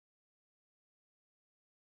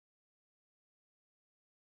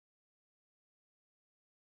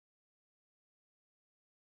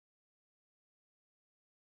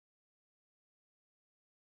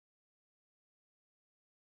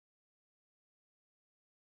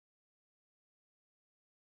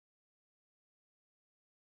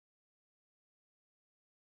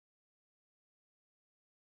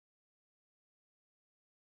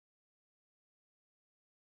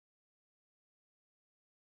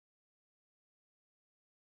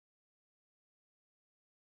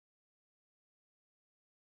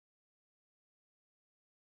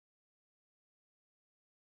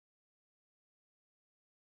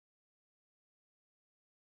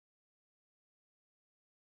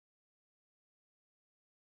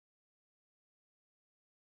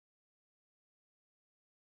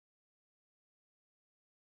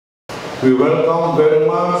We welcome very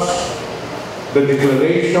much the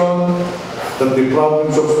declaration that the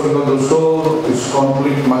province of Surigao del Sur is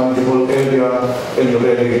conflict manageable area and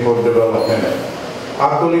ready for development.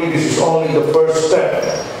 Actually, this is only the first step.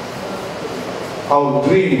 Our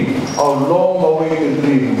dream, our long-awaited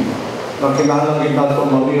dream, na kailangan natin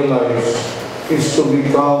ma-realize is to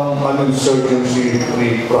become an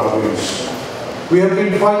insurgency-free province. We have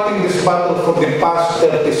been fighting this battle for the past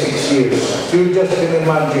 36 years. You just can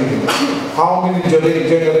imagine how many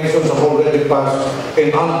generations have already passed,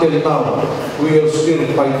 and until now, we are still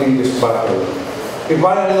fighting this battle. If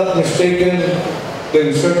I am not mistaken,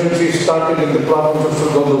 the insurgency started in the province of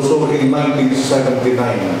Surigao del Sur in 1979,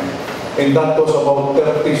 and that was about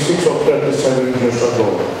 36 or 37 years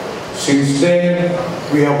ago. Since then,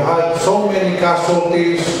 we have had so many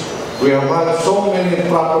casualties, we have had so many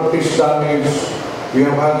properties damaged, we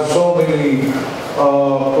have had so many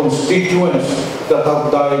constituents that have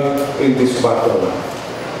died in this battle.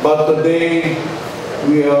 But today,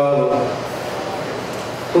 we are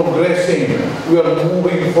progressing, we are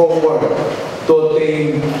moving forward to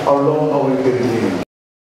attain our long-awaited dream.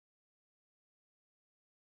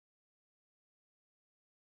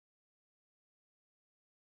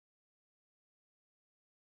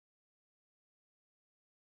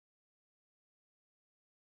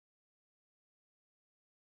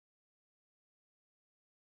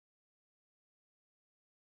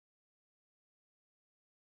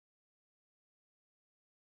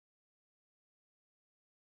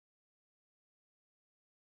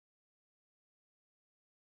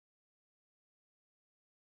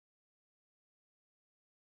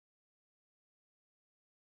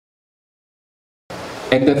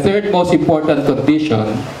 And the third most important condition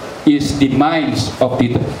is the minds of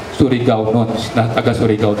the Surigaonons, na taga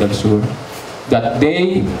Surigao del Sur, that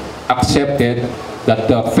they accepted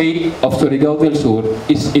that the fate of Surigao del Sur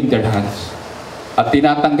is in their hands. At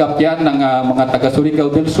tinatanggap yan ng mga taga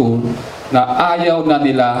Surigao del Sur na ayaw na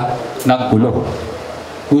nila ng gulo.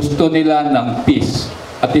 Gusto nila ng peace.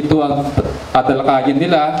 At ito ang tatalakayin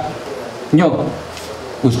nila, nyo.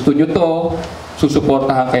 Gusto nyo to,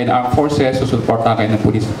 susuportahan kayo ng armed forces, susuportahan kayo ng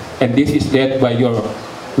police. And this is led by your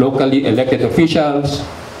locally elected officials,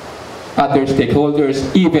 other stakeholders,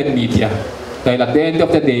 even media. Dahil at the end of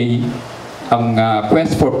the day, ang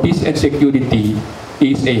quest for peace and security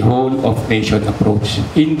is a whole-of-nation approach.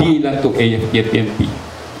 Hindi lang to AFP at PNP.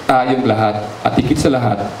 Tayong lahat, at higit sa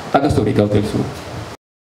lahat, taga Surigao del Sur.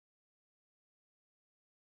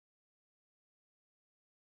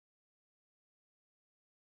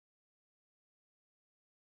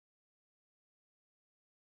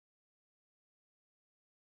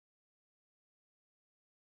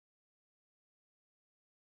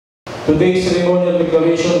 Today's ceremonial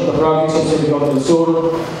declaration of the province of Surigao del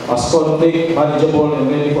Sur as conflict manageable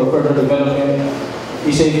and ready for further development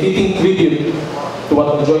is a fitting tribute to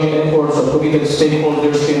what the joint efforts of committed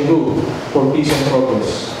stakeholders can do for peace and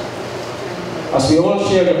progress. As we all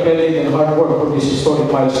share the credit and hard work for this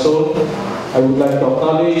historic milestone, I would like to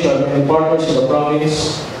acknowledge our many partners in the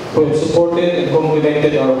province who have supported and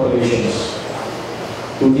complemented our operations.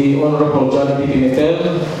 To the Honorable John B.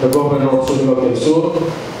 Pimentel, the Governor of Surigao del Sur,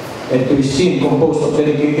 and to his team composed of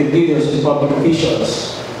dedicated leaders and public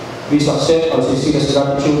officials, please accept our sincerest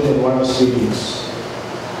gratitude and warmest greetings.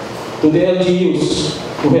 To the LGUs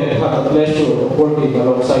who have had the pleasure of working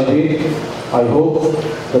alongside with, I hope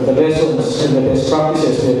that the lessons and the best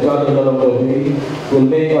practices we have gathered along the way will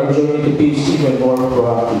make our journey to peace even more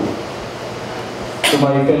proactive. To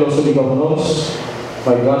my fellow Surigaonos,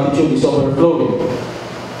 my gratitude is overflowing.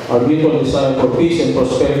 Our mutual desire for peace and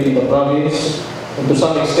prosperity in the province, and to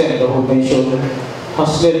some extent the whole nation,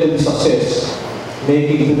 has led to the success,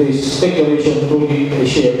 making today's declaration truly a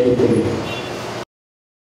shared victory.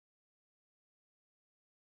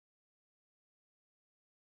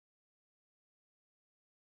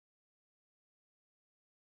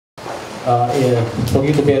 For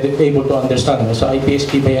you to be able to understand, sa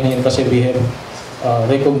IPSP Bayanihan kasi we have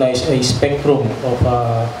recognized a spectrum of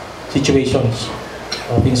situations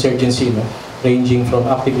of insurgency, no? Ranging from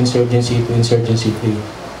active insurgency to insurgency-free.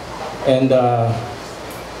 And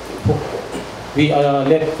we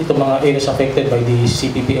let itong mga areas affected by the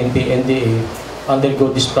CPP, NP, NDA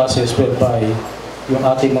undergo this process whereby yung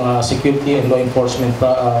ating mga security and law enforcement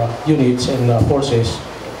units and forces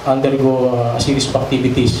undergo a series of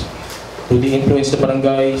activities to influence the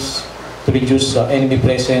barangays, to reduce enemy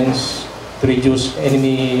presence, to reduce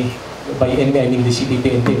enemy, by enemy I mean the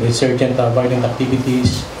CPP, NP, insurgent violent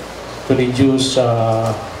activities, to reduce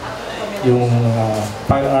yung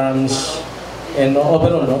firearms, and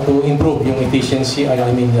overall to improve yung efficiency,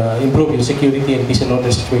 improve yung security and peace and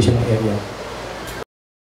order situation ng area.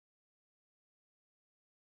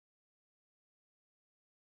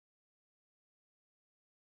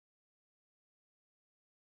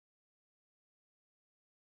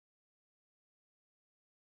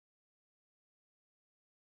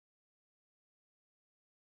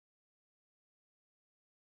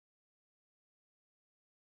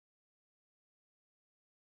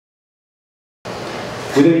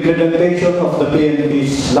 With the implementation of the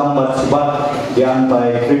PNP's Lambat Sibat, the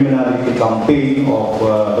anti-criminality campaign of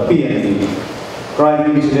the PNP,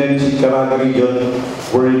 crime incidents in Caraga region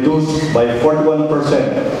were reduced by 41%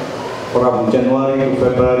 from January to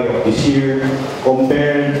February of this year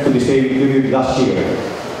compared to the same period last year.